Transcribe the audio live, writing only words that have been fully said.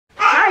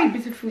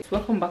beautiful,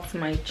 welcome back to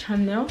my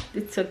channel.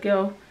 It's your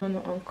girl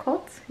Nono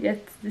Uncut.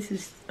 Yet this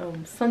is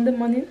Sunday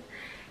morning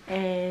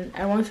and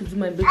I want to do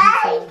my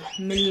baby's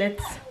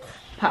millet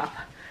pap.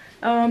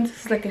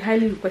 This is like a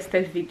highly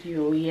requested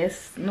video.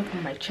 Yes, not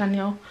on my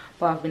channel,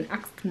 but I've been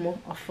asked more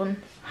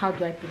often, how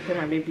do I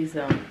prepare my baby's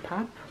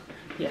pap.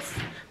 Yes,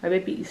 my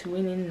baby is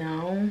weaning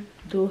now,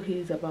 though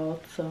he's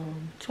about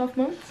 12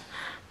 months,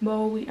 but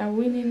we are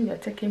weaning. We're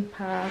taking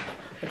pap,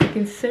 we're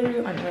taking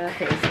cereal and other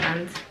things,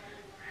 and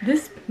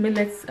this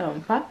millet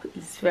pap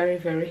is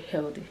very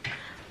healthy.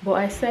 But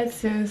I said,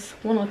 since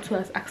one or two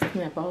has asked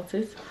me about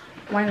it,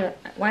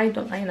 why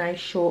don't I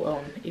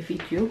show a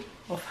video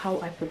of how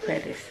I prepare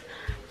this.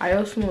 I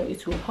also know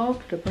it will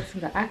help the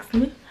person that asked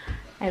me,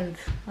 and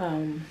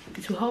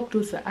it will help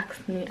those that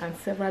asked me and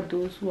several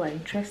those who are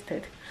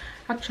interested.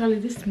 Actually,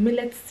 this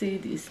millet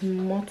seed is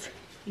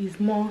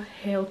more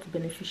health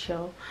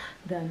beneficial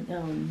than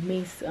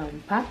maize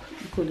pap.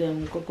 You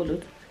could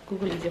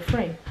Google it your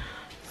friend.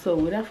 So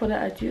without further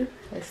ado,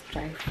 let's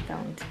dive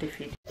down into the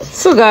video.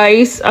 So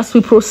guys, as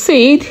we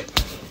proceed,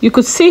 you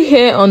could see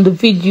here on the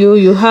video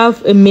you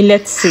have a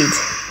millet seed.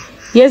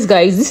 Yes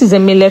guys, this is a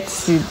millet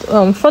seed.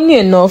 Funny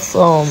enough,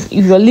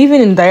 if you're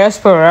living in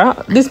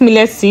diaspora, this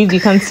millet seed, you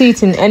can see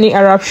it in any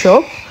Arab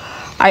shop.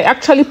 I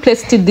actually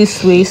placed it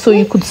this way so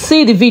you could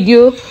see the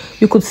video,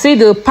 you could see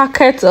the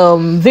packet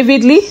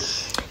vividly.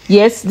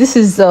 Yes, this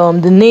is the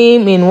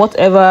name in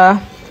whatever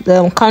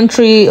the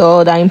country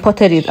or that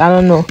imported it, I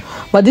don't know,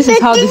 but this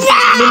is how this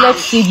millet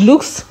seed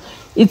looks.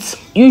 It's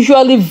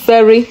usually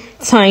very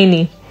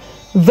tiny,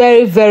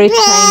 very tiny.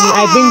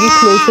 I bring it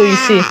close so you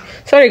see.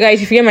 Sorry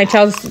guys if you hear my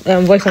child's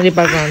voice on the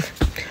background.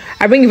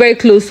 I bring it very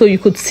close so you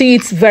could see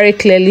it very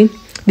clearly.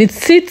 The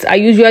seeds are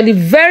usually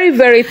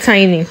very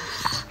tiny,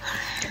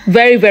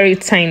 very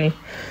tiny.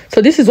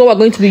 So this is what we're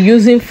going to be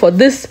using for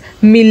this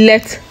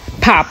millet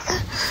pap,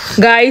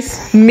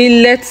 guys.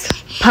 Millet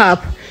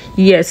pap.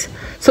 Yes.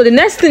 So the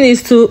next thing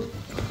is to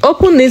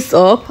open this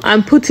up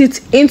and put it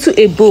into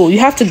a bowl. You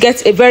have to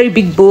get a very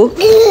big bowl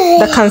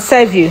that can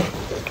serve you.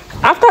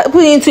 After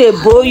putting it into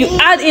a bowl, you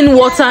add in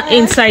water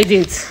inside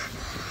it.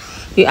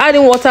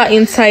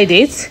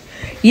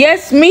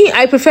 Yes, me,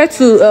 I prefer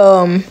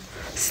to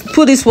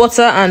put this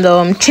water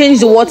and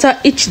change the water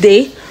each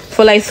day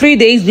for like 3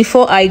 days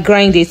before I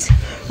grind it.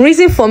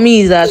 Reason for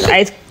me is that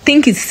I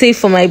think it's safe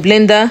for my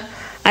blender,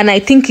 and I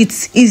think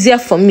it's easier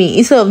for me.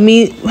 Instead of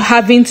me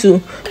having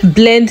to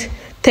blend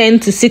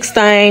 10 to 6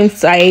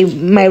 times, I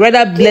might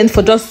rather blend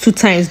for just 2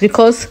 times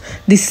because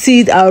the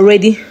seeds are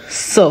already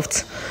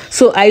soft.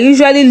 So I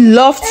usually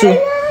love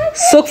to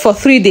soak for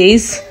 3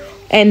 days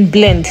and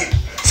blend.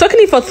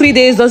 Soaking it for 3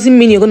 days doesn't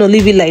mean you're going to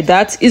leave it like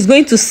that. It's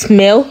going to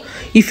smell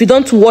if you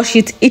don't wash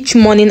it each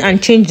morning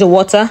and change the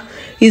water.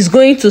 It's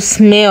going to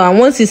smell, and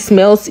once it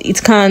smells,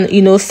 it can,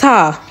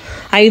 sour,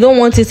 and you don't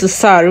want it to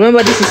sour.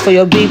 Remember, this is for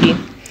your baby.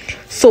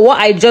 So what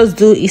I just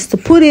do is to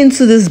put it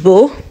into this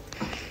bowl,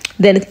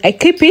 then I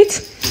keep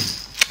it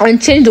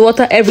and change the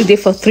water every day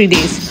for 3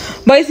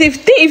 days. But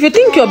if you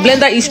think your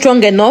blender is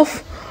strong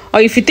enough, or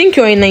if you think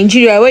you're in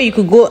Nigeria where you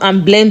could go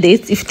and blend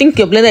it, if you think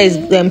your blender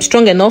is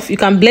strong enough, you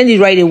can blend it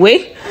right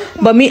away.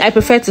 But me, I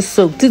prefer to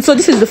soak. So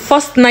this is the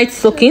first night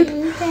soaking,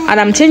 and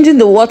I'm changing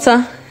the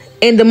water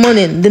in the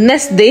morning. The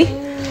next day,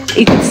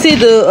 you can see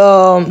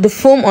the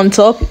foam on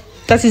top.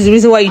 That is the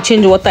reason why you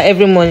change the water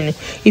every morning.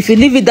 If you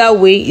leave it that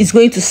way, it's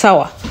going to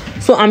sour.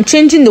 So I'm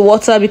changing the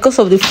water because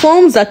of the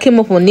foams that came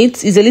up on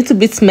it. Is a little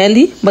bit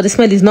smelly, but the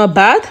smell is not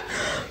bad.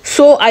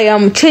 So I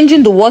am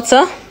changing the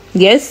water.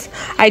 Yes,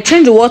 I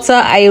change the water.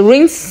 I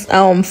rinse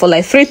for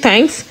like 3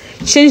 times.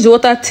 Change the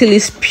water till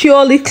it's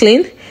purely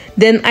clean.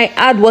 Then I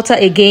add water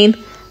again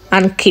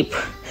and keep.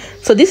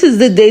 So this is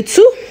the day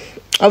 2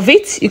 of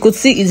it. You could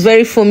see it's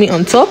very foamy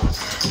on top.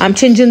 I'm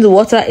changing the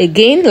water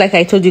again, like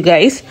I told you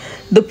guys.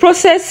 The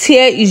process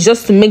here is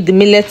just to make the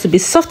millet to be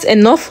soft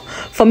enough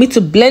for me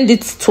to blend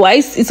it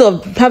twice, instead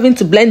of having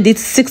to blend it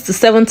 6 to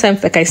 7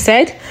 times, like I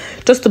said.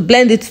 Just to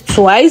blend it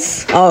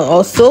twice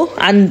or so,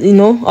 and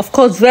of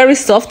course very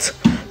soft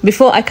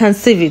before I can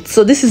sieve it.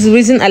 So this is the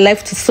reason I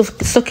like to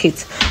soak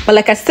it. But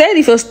like I said,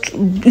 if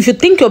you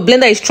think your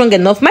blender is strong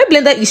enough, my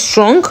blender is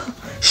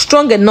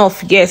strong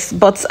enough, yes,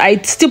 but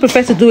I still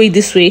prefer to do it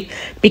this way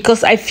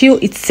because I feel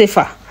it's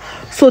safer.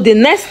 So the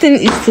next thing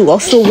is to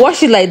also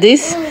wash it like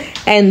this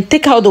and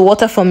take out the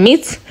water from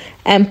it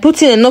and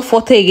put in enough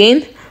water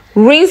again.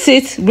 Rinse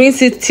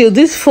it till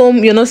this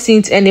foam, you're not seeing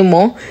it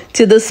anymore,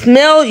 till the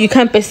smell, you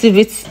can't perceive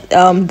it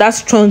that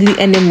strongly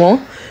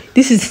anymore.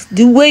 This is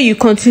the way you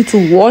continue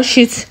to wash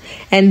it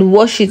and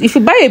wash it. If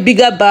you buy a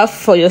bigger bath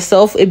for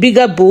yourself, a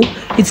bigger bowl,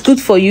 it's good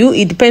for you.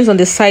 It depends on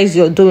the size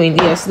you're doing.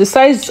 Yes, the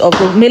size of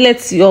the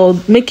millet you're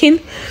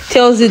making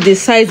tells you the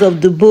size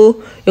of the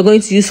bowl you're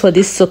going to use for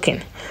this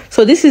soaking.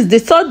 So this is the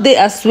 3rd day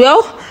as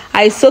well.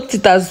 I soaked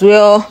it as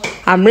well.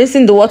 I'm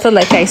rinsing the water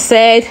like I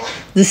said.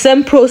 The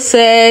same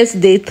process.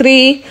 Day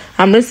 3,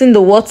 I'm rinsing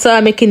the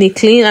water, making it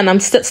clean, and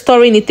I'm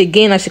storing it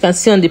again, as you can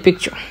see on the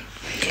picture.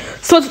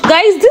 So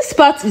guys, this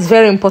part is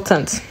very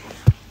important.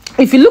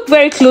 If you look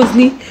very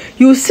closely,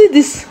 you will see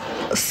this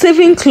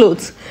sieving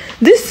cloth.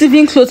 This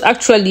sieving cloth,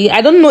 actually,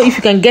 I don't know if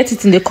you can get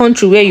it in the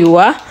country where you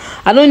are.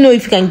 I don't know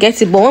if you can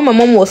get it, but when my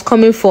mom was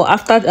coming for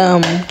after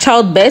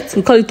childbirth,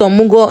 we call it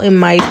omugo in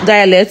my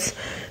dialect,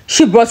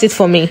 she brought it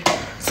for me.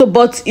 So,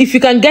 but if you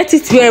can get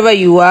it wherever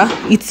you are,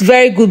 it's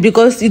very good,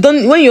 because you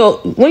don't, when you're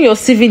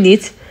sieving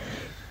it,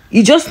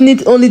 you just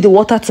need only the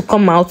water to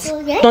come out,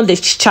 not the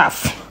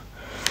chaff.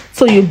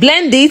 So you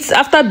blend it.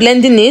 After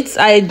blending it,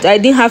 I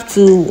didn't have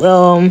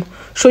to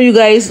show you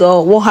guys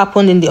what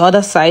happened in the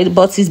other side,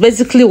 but it's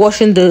basically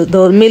washing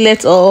the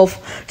millet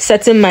off,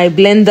 setting my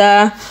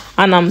blender,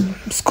 and I'm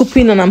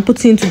scooping and I'm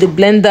putting into the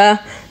blender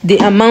the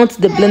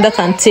amount the blender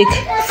can take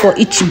for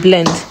each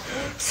blend.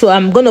 So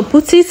I'm gonna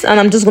put it and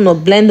I'm just gonna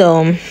blend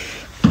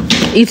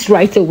it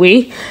right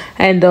away,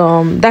 and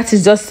that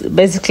is just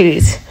basically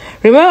it.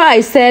 Remember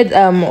I said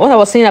what I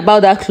was saying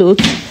about that cloth?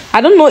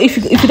 I don't know if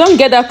you don't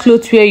get that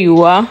cloth where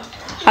you are,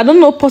 I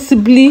don't know,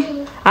 possibly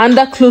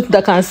under cloth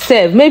that can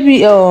serve.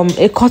 Maybe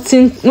a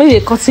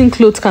cotton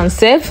cloth can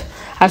serve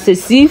as a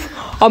sieve,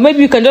 or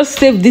maybe you can just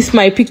save this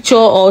my picture,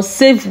 or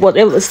save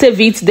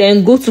it,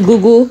 then go to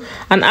Google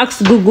and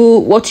ask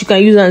Google what you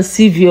can use and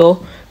sieve your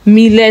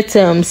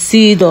millet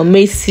seed or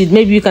maize seed.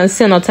 Maybe you can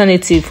see an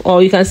alternative,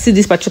 or you can see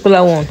this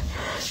particular one.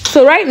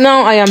 So right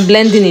now I am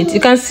blending it.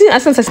 You can see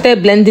as soon as I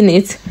started blending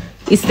it,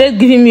 it started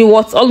giving me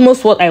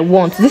almost what I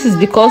want. This is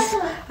because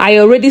I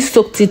already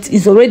soaked it.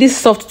 It's already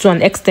soft to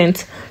an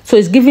extent, so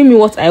it's giving me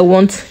what I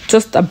want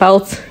just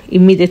about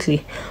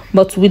immediately.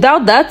 But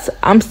without that,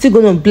 I'm still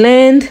gonna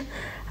blend,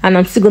 and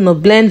I'm still gonna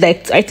blend.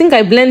 Like, I think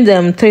I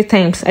blend 3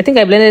 times. I think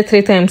I blended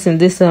 3 times in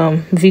this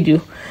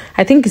video.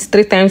 I think it's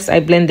 3 times I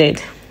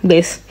blended.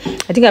 Yes,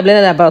 I think I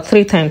blended about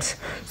 3 times.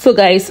 So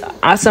guys,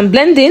 as I'm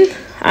blending,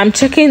 I'm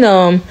checking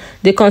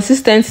the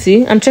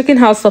consistency. I'm checking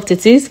how soft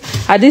it is.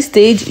 At this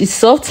stage, it's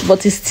soft,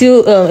 but it's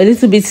still a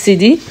little bit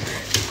seedy.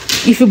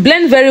 If you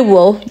blend very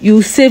well,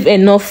 you save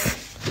enough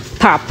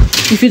pap.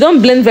 If you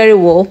don't blend very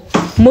well,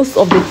 most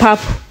of the pap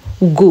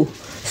will go.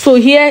 So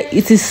here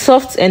it is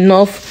soft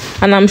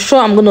enough, and I'm sure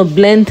I'm going to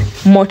blend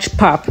much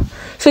pap.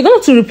 So you're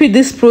going to repeat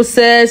this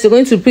process. You're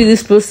going to repeat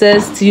this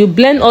process till you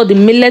blend all the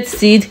millet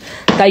seed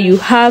that you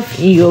have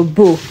in your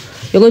bowl.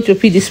 You're going to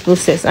repeat this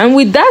process, and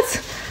with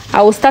that,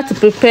 I will start to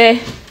prepare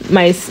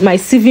my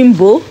sieving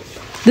bowl.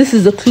 This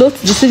is the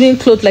cloth, the sieving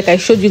cloth, like I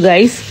showed you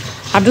guys.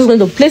 I'm just going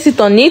to place it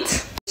on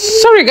it.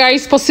 Sorry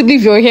guys, possibly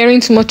if you're hearing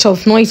too much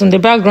of noise on the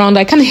background,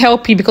 I can't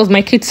help you because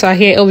my kids are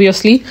here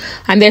obviously,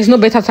 and there's no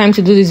better time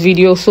to do this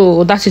video,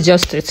 so that is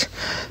just it.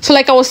 So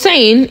like I was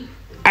saying,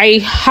 I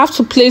have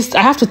to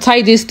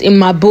tie this in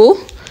my bowl.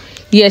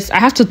 Yes, I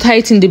have to tie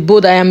it in the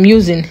bowl that I am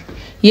using.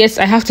 Yes,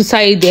 I have to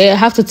tie it there. I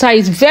have to tie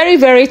it very,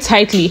 very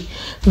tightly,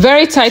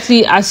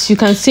 as you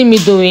can see me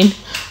doing.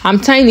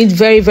 I'm tying it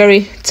very,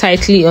 very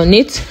tightly on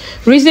it.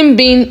 Reason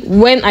being,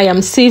 when I am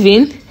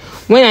sieving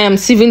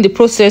the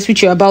process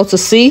which you're about to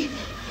see,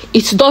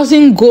 it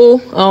doesn't go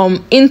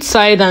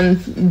inside and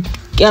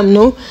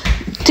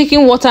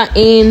taking water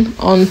in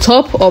on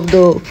top of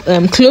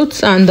the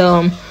clothes, and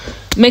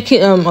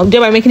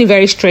thereby making it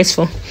very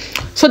stressful.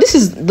 So this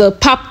is the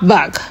PAP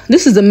bag.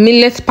 This is the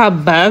millet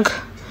PAP bag,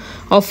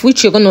 of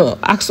which you're going to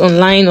ask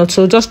online, or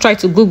so just try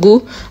to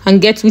Google and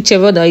get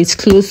whichever that is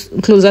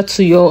closer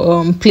to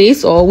your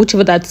place, or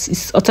whichever that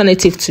is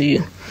alternative to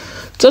you.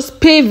 Just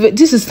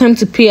this is time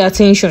to pay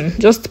attention.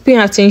 Just pay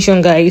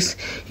attention, guys.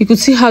 You could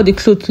see how the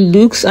cloth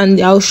looks, and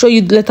I'll show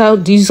you later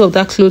the use of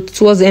that cloth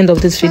towards the end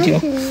of this video.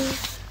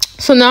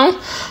 So now,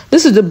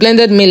 this is the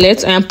blended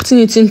millet. I am putting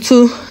it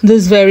into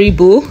this very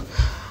bowl,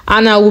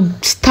 and I will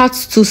start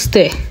to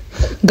stir.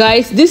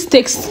 Guys, this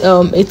takes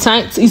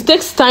it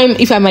takes time,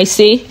 if I might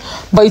say,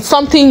 but it's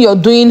something you're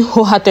doing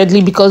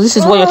wholeheartedly, because this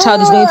is what your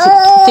child is going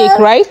to take,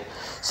 right?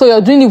 So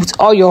you're doing it with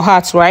all your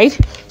heart, right?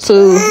 So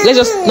let's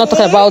just not talk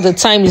about the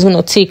time it's going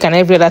to take and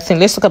every other thing.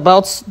 Let's talk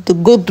about the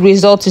good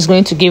result it's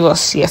going to give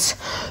us. Yes.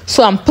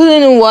 So I'm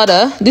putting in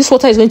water. This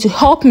water is going to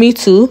help me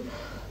to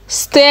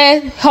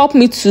stir, help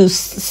me to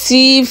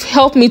sieve,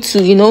 help me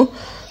to,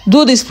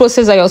 do this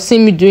process that you're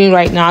seeing me doing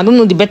right now. I don't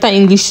know the better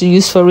English to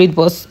use for it,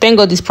 but thank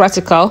God it's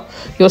practical.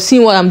 You're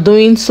seeing what I'm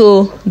doing,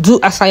 so do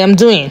as I am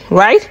doing,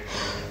 right?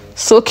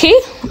 So, okay,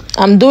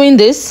 I'm doing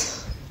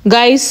this.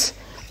 Guys,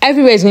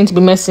 everywhere is going to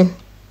be messy.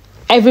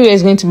 Everywhere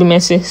is going to be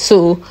messy.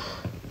 So,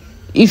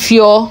 if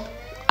you're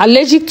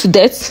allergic to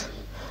that,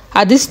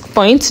 at this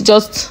point,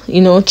 just,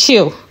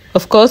 chill.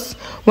 Of course,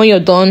 when you're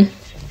done,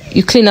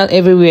 you clean out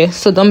everywhere,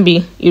 so don't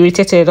be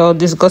irritated or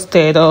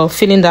disgusted or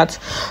feeling that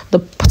the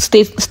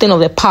stain of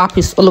the pap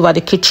is all over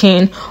the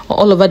kitchen or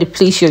all over the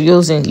place you're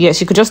using.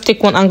 Yes, you could just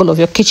take one angle of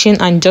your kitchen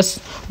and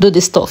just do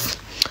this stuff.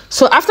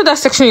 So after that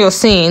section you're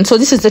saying, so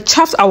this is the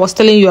chaff I was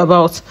telling you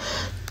about.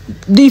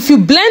 If you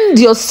blend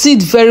your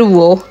seed very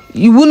well,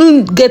 you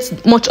wouldn't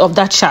get much of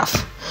that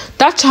chaff.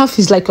 That chaff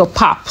is like your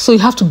pap, so you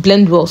have to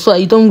blend well so that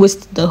you don't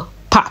waste the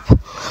pap.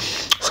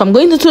 So I'm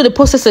going to do the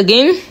process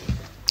again.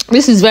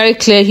 This is very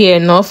clear here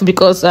enough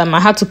because I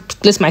had to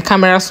place my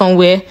camera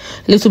somewhere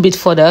a little bit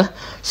further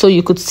so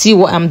you could see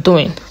what I'm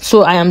doing.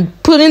 So I am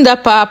putting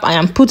that pap, I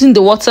am putting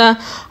the water,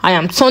 I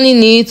am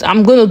turning it.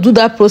 I'm going to do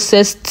that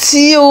process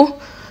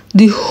till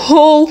the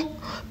whole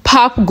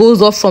pap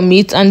goes off from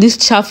it and this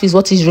chaff is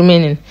what is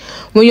remaining.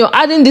 When you're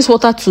adding this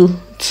water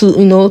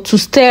to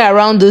stir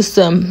around this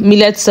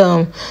millet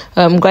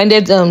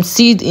grinded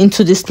seed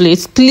into this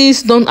plate,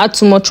 please don't add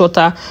too much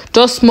water,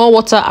 just small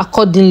water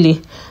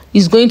accordingly.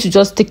 Is going to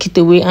just take it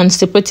away and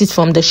separate it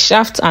from the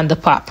shaft and the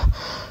pap.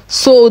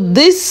 So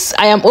this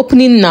I am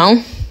opening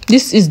now.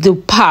 This is the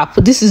pap.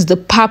 This is the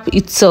pap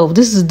itself.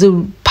 This is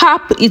the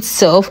pap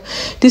itself.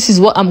 This is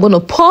what I'm going to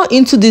pour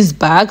into this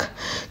bag.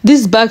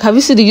 This bag, have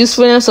you seen the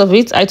usefulness of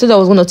it? I thought I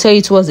was going to tell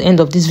you towards the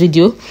end of this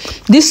video.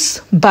 This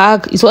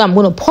bag is what I'm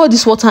going to pour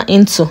this water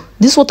into.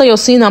 This water you're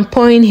seeing I'm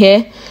pouring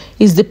here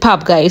is the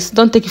pap, guys.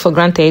 Don't take it for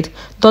granted.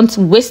 Don't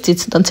waste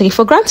it. Don't take it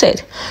for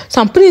granted. So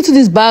I'm putting it into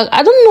this bag.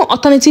 I don't know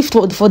alternative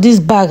for this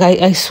bag,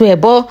 I swear,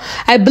 but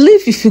I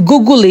believe if you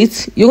Google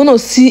it, you're going to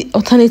see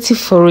alternative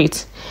for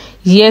it.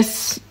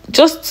 Yes,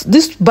 just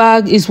this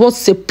bag is what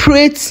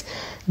separates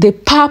the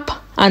pap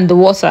and the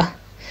water.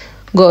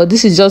 God,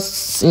 this is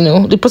just,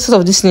 the process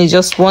of this thing is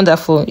just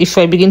wonderful if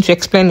I begin to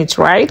explain it,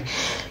 right?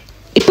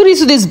 You put it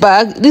into this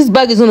bag. This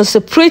bag is going to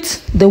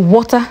separate the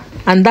water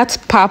and that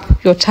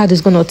pap your child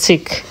is going to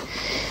take.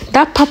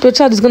 That pap your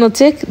child is going to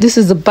take, this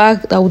is the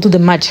bag that will do the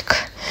magic.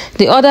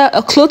 The other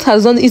cloth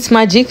has done its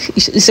magic.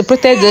 It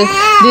separated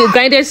the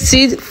grinded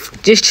seed,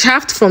 the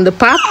chaff from the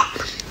pap.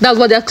 That's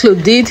what that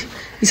cloth did.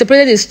 It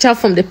separated the chaff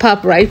from the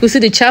pap, right? You can see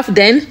the chaff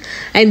then.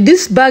 And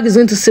this bag is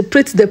going to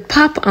separate the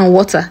pap and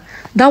water.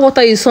 That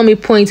water you saw me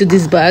pour into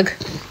this bag.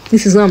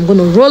 This is how I'm going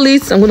to roll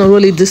it. I'm going to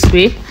roll it this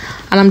way.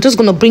 And I'm just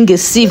going to bring a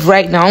sieve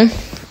right now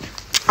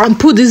and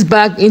put this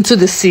bag into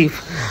the sieve.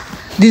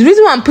 The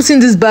reason why I'm putting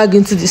this bag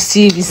into the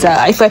sieve is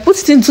that if I put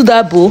it into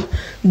that bowl,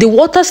 the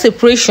water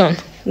separation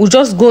will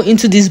just go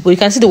into this bowl. You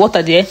can see the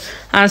water there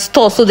and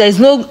store, so there is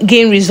no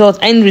end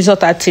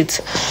result at it.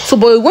 So,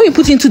 but when you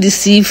put it into the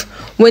sieve,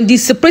 when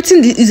it's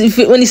separating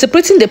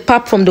the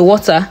pap from the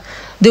water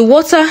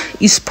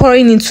is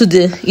pouring into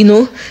the,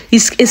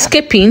 is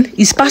escaping,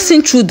 is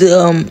passing through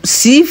the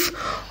sieve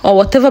or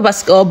whatever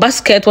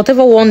basket,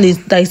 whatever one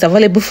that is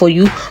available for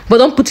you. But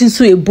don't put it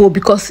into a bowl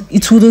because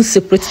it wouldn't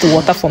separate the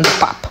water from the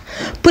pap.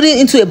 Put it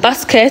into a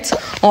basket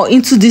or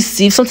into this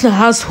sieve, something that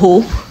has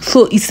hole,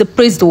 so it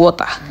separates the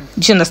water.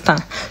 Do you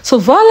understand? So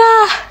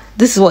voila,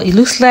 this is what it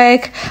looks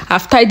like.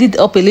 I've tidied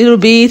up a little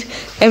bit.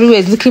 Everywhere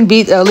is looking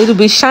a little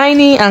bit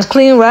shiny and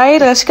clean,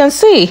 right? As you can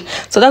see.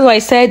 So that's why I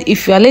said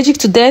if you're allergic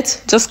to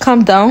dirt, just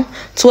calm down.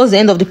 Towards the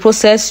end of the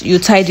process, you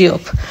tidy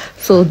up.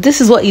 So this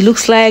is what it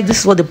looks like. This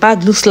is what the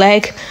bag looks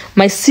like.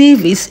 My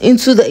sieve is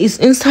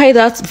inside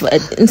that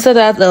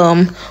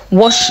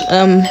wash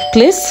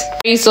place.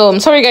 So I'm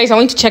sorry guys, I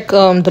want to check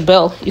the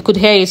bell. You could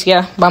hear it.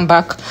 Yeah, I'm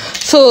back.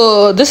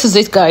 So this is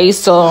it,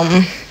 guys.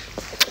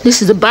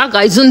 This is the bag.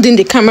 I zoomed in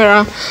the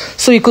camera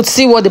so you could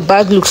see what the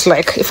bag looks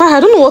like. I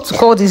don't know what to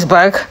call this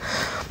bag,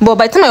 but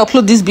by the time I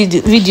upload this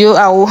video,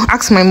 I will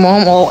ask my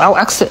mom or I'll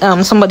ask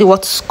somebody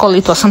what to call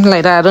it or something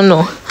like that. I don't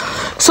know.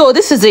 So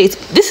this is it.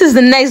 This is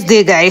the next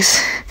day,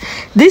 guys.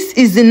 This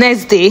is the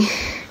next day.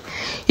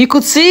 You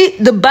could see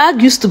the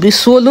bag used to be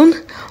swollen,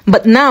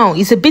 but now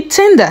it's a bit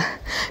tender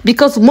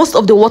because most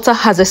of the water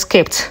has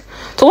escaped.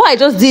 So what I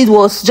just did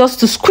was just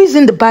to squeeze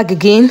in the bag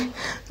again,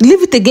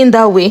 leave it again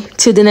that way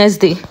till the next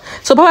day.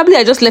 So probably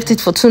I just left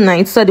it for 2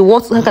 nights so the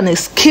water can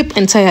escape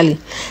entirely.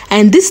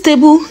 And this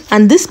table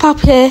and this pap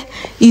here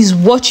is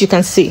what you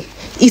can see.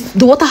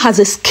 The water has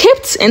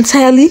escaped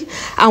entirely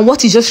and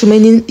what is just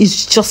remaining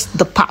is just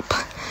the pap.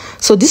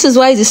 So this is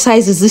why the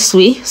size is this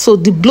way. So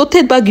the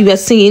bloated bag you are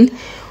seeing,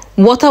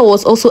 water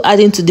was also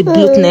adding to the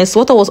bloatness.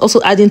 Water was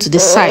also adding to the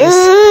size.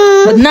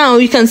 But now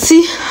you can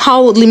see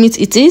how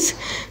limited it is.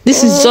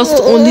 This is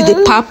just only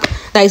the pap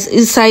that is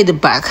inside the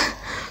bag.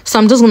 So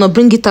I'm just going to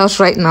bring it out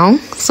right now.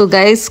 So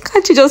guys,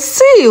 can't you just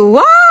see?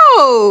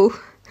 Wow!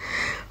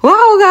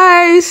 Wow,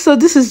 guys. So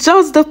this is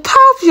just the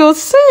pap you're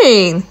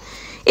seeing.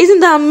 Isn't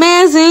that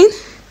amazing?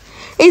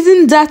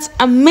 Isn't that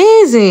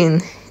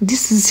amazing?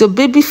 This is your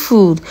baby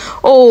food.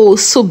 Oh,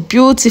 so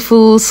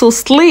beautiful, so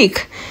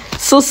sleek.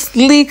 So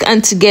sleek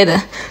and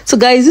together. So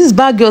guys, this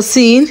bag you're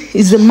seeing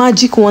is the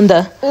magic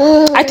wonder.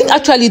 I think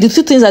actually the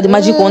 2 things are the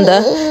magic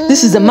wonder.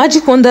 This is the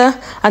magic wonder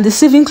and the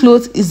sieving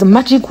cloth is the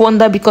magic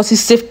wonder because it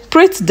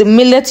separates the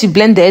millet you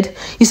blended.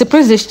 It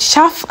separates the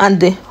chaff and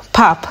the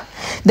pap.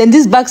 Then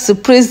this bag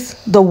separates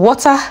the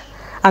water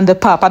and the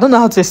pap. I don't know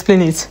how to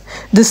explain it.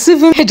 The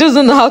sieving, I just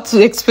don't know how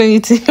to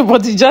explain it.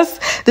 But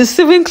the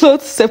sieving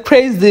cloth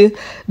separates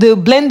the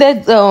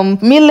blended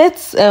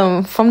millets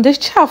from the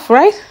chaff,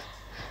 right?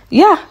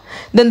 Yeah.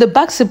 Then the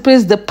bag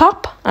separates the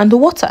pap and the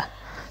water.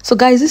 So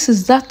guys, this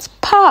is that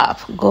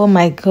pap. Oh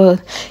my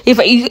god. If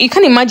you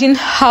can imagine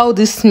how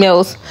this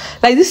smells.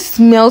 Like this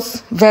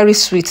smells very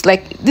sweet.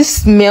 Like this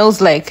smells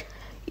like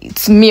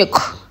it's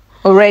milk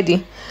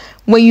already.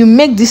 When you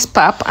make this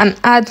pap and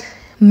add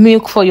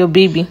milk for your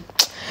baby.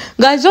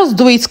 Guys, just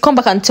do it. Come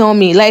back and tell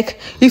me. Like,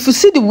 if you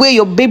see the way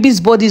your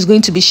baby's body is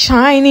going to be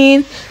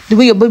shining, the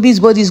way your baby's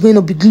body is going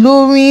to be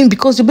glowing,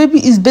 because your baby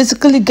is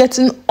basically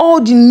getting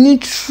all the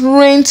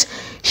nutrients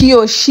he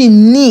or she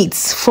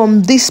needs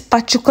from this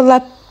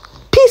particular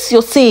piece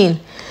you're seeing.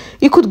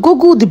 You could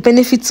Google the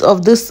benefits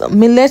of this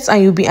millet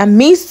and you'll be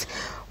amazed.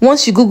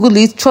 Once you Google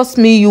it, trust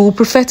me, you will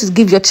prefer to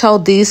give your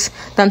child this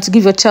than to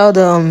give your child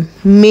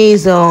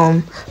maize,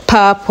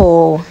 PAP,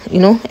 or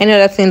any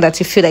other thing that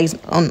you feel that is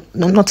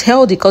not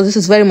healthy, because this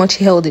is very much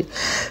healthy.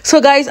 So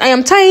guys, I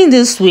am tying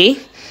this way.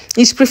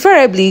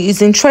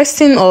 It's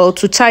interesting or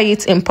to tie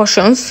it in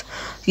portions.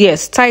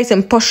 Yes, tie it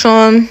in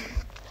portion,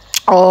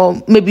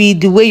 or maybe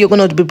the way you're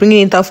going to be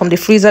bringing it out from the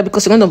freezer,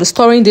 because you're going to be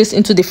storing this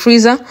into the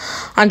freezer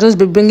and just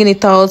be bringing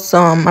it out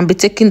and be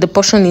taking the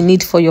portion you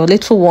need for your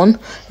little one.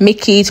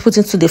 Make it, put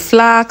into the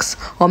flask,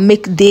 or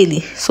make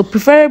daily. So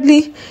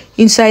preferably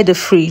inside the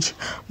fridge.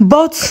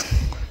 But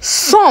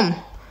some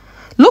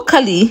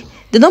locally,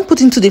 they don't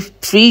put into the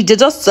fridge. They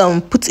just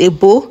put a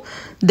bowl,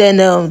 then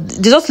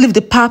they just leave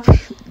the pap.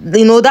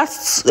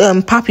 That's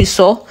pap you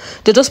saw.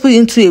 They just put it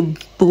into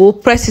a bowl,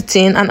 press it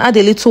in, and add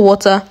a little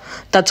water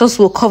that just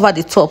will cover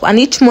the top. And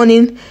each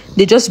morning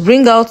they just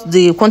bring out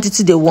the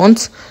quantity they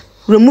want,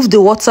 remove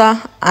the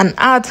water, and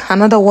add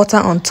another water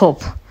on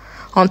top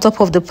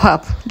of the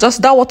pap.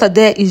 Just that water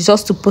there is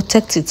just to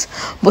protect it,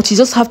 but you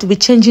just have to be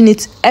changing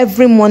it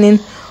every morning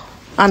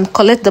and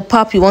collect the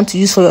pap you want to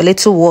use for your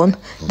little one,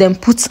 then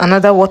put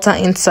another water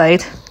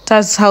inside.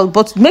 That's how.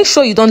 But make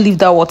sure you don't leave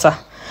that water.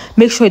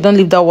 Make sure you don't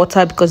leave that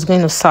water, because it's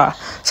going to sour.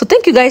 So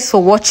thank you guys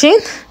for watching,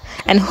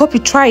 and hope you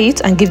try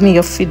it and give me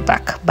your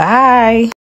feedback. Bye.